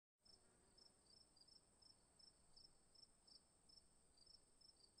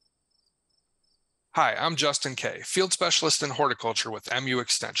Hi, I'm Justin Keay, Field Specialist in Horticulture with MU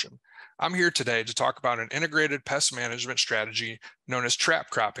Extension. I'm here today to talk about an integrated pest management strategy known as trap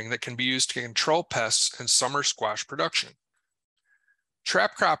cropping that can be used to control pests in summer squash production.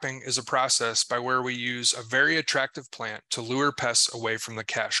 Trap cropping is a process by where we use a very attractive plant to lure pests away from the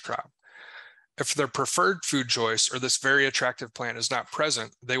cash crop. If their preferred food choice or this very attractive plant is not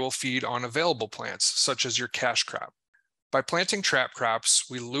present, they will feed on available plants, such as your cash crop. By planting trap crops,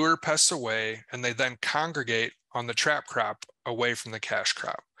 we lure pests away and they then congregate on the trap crop away from the cash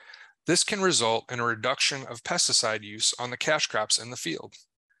crop. This can result in a reduction of pesticide use on the cash crops in the field.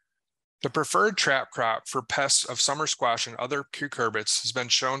 The preferred trap crop for pests of summer squash and other cucurbits has been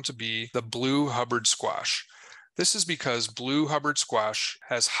shown to be the blue Hubbard squash. This is because blue Hubbard squash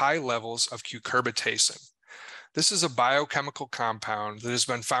has high levels of cucurbitacin. This is a biochemical compound that has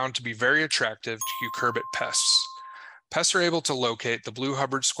been found to be very attractive to cucurbit pests. Pests are able to locate the blue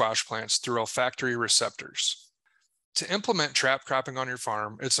Hubbard squash plants through olfactory receptors. To implement trap cropping on your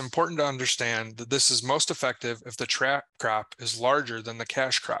farm, it's important to understand that this is most effective if the trap crop is larger than the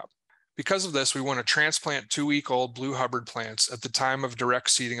cash crop. Because of this, we want to transplant 2-week-old blue Hubbard plants at the time of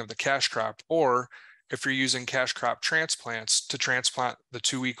direct seeding of the cash crop, or if you're using cash crop transplants, to transplant the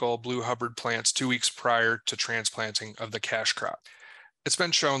 2-week-old blue Hubbard plants 2 weeks prior to transplanting of the cash crop. It's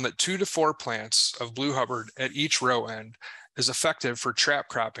been shown that 2 to 4 plants of blue Hubbard at each row end is effective for trap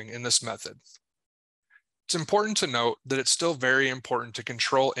cropping in this method. It's important to note that it's still very important to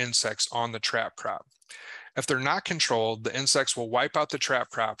control insects on the trap crop. If they're not controlled, the insects will wipe out the trap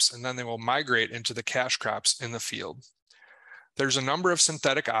crops and then they will migrate into the cash crops in the field. There's a number of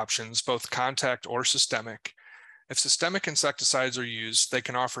synthetic options, both contact or systemic. If systemic insecticides are used, they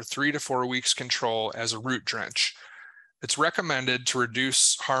can offer 3 to 4 weeks control as a root drench. It's recommended to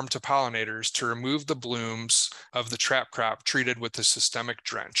reduce harm to pollinators to remove the blooms of the trap crop treated with the systemic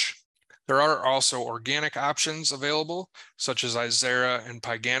drench. There are also organic options available, such as Izera and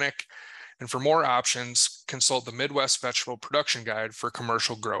Pyganic, and for more options, consult the Midwest Vegetable Production Guide for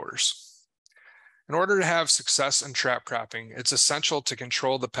commercial growers. In order to have success in trap cropping, it's essential to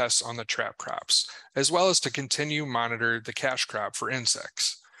control the pests on the trap crops, as well as to continue monitor the cash crop for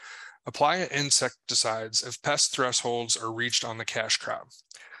insects. Apply insecticides if pest thresholds are reached on the cash crop.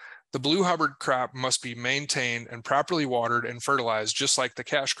 The blue Hubbard crop must be maintained and properly watered and fertilized just like the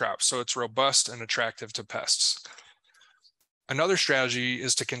cash crop, so it's robust and attractive to pests. Another strategy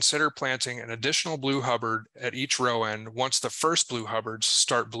is to consider planting an additional blue Hubbard at each row end once the first blue Hubbards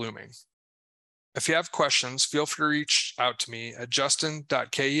start blooming. If you have questions, feel free to reach out to me at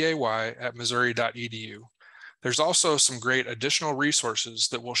justin.keay@missouri.edu. There's also some great additional resources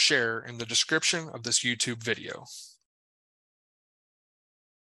that we'll share in the description of this YouTube video.